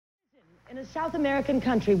In a South American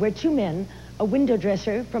country where two men, a window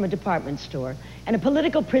dresser from a department store, and a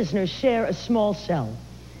political prisoner share a small cell.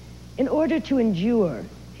 In order to endure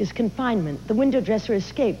his confinement, the window dresser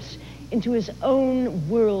escapes into his own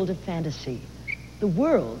world of fantasy, the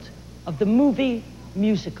world of the movie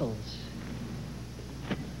musicals.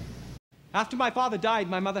 After my father died,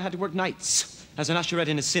 my mother had to work nights as an usherette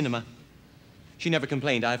in a cinema. She never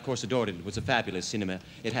complained. I, of course, adored it. It was a fabulous cinema.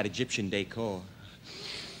 It had Egyptian decor.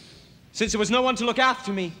 Since there was no one to look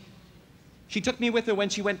after me, she took me with her when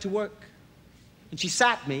she went to work, and she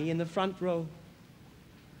sat me in the front row.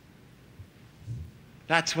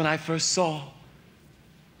 That's when I first saw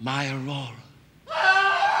my Aurora.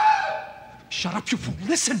 Shut up, you fool.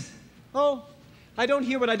 Listen. Oh, I don't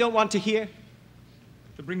hear what I don't want to hear.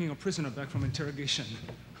 They're bringing a prisoner back from interrogation.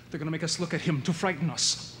 They're gonna make us look at him to frighten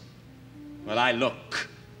us. Well, I look,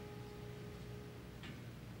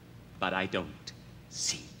 but I don't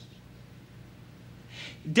see.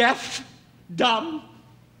 Deaf, dumb,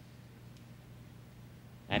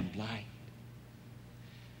 and blind.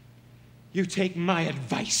 You take my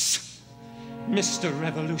advice, Mr.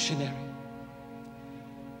 Revolutionary.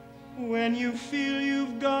 When you feel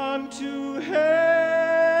you've gone to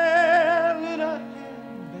hell in a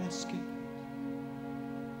handbasket,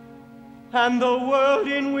 and the world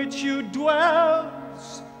in which you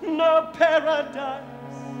dwell's no paradise,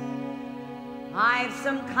 I've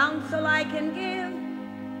some counsel I can give.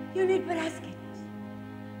 You need but ask it.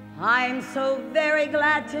 I'm so very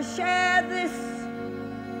glad to share this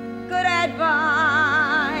good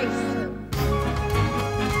advice.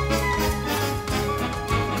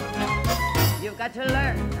 You've got to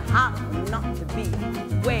learn how not to be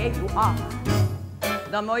where you are.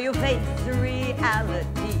 The more you face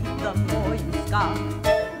reality, the more you scar.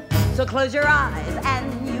 So close your eyes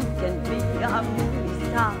and you can be a movie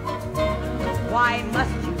star. Why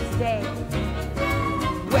must you stay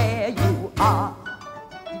where you are?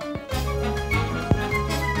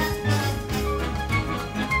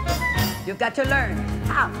 You've got to learn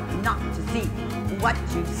how not to see what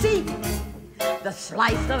you see. The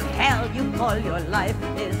slice of hell you call your life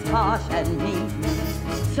is harsh and mean.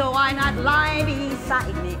 So why not lie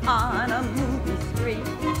beside me on a movie screen?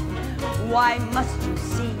 Why must you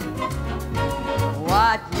see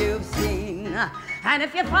what you've seen? And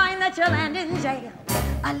if you find that you'll land in jail,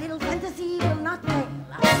 a little fantasy will not fail.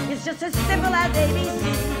 It's just as simple as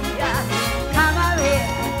ABC. Come on here,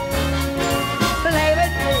 play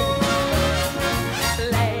with me,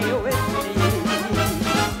 play with me.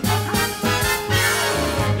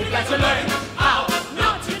 You've got to learn how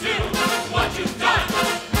not to do what you've done.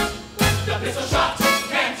 The pistol shot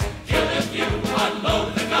can't kill if you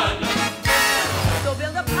unload the gun. So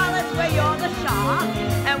build a palace where you're the Shah,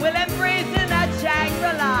 and we'll embrace in that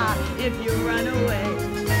Shangri-La. If you run away,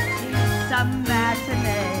 some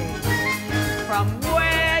matinee from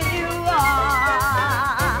where you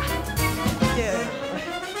are. Yeah.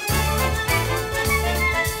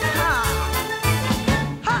 Ha.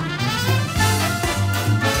 Ha.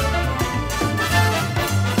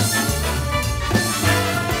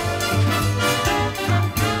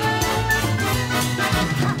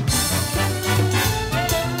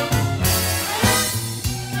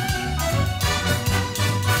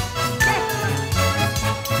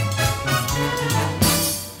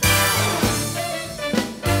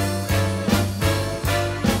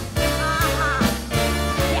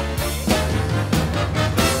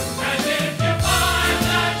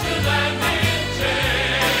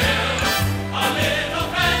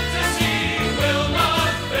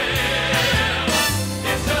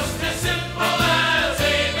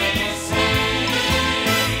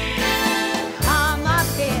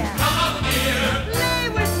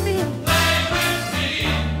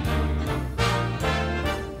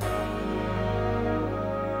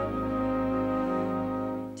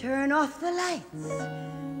 Turn off the lights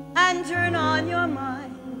and turn on your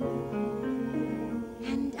mind,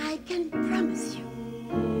 and I can promise you,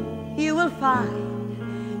 you will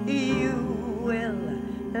find you will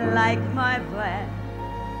like my plan.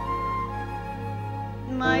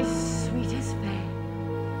 My sweetest fan,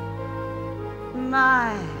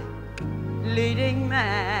 my leading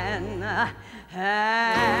man.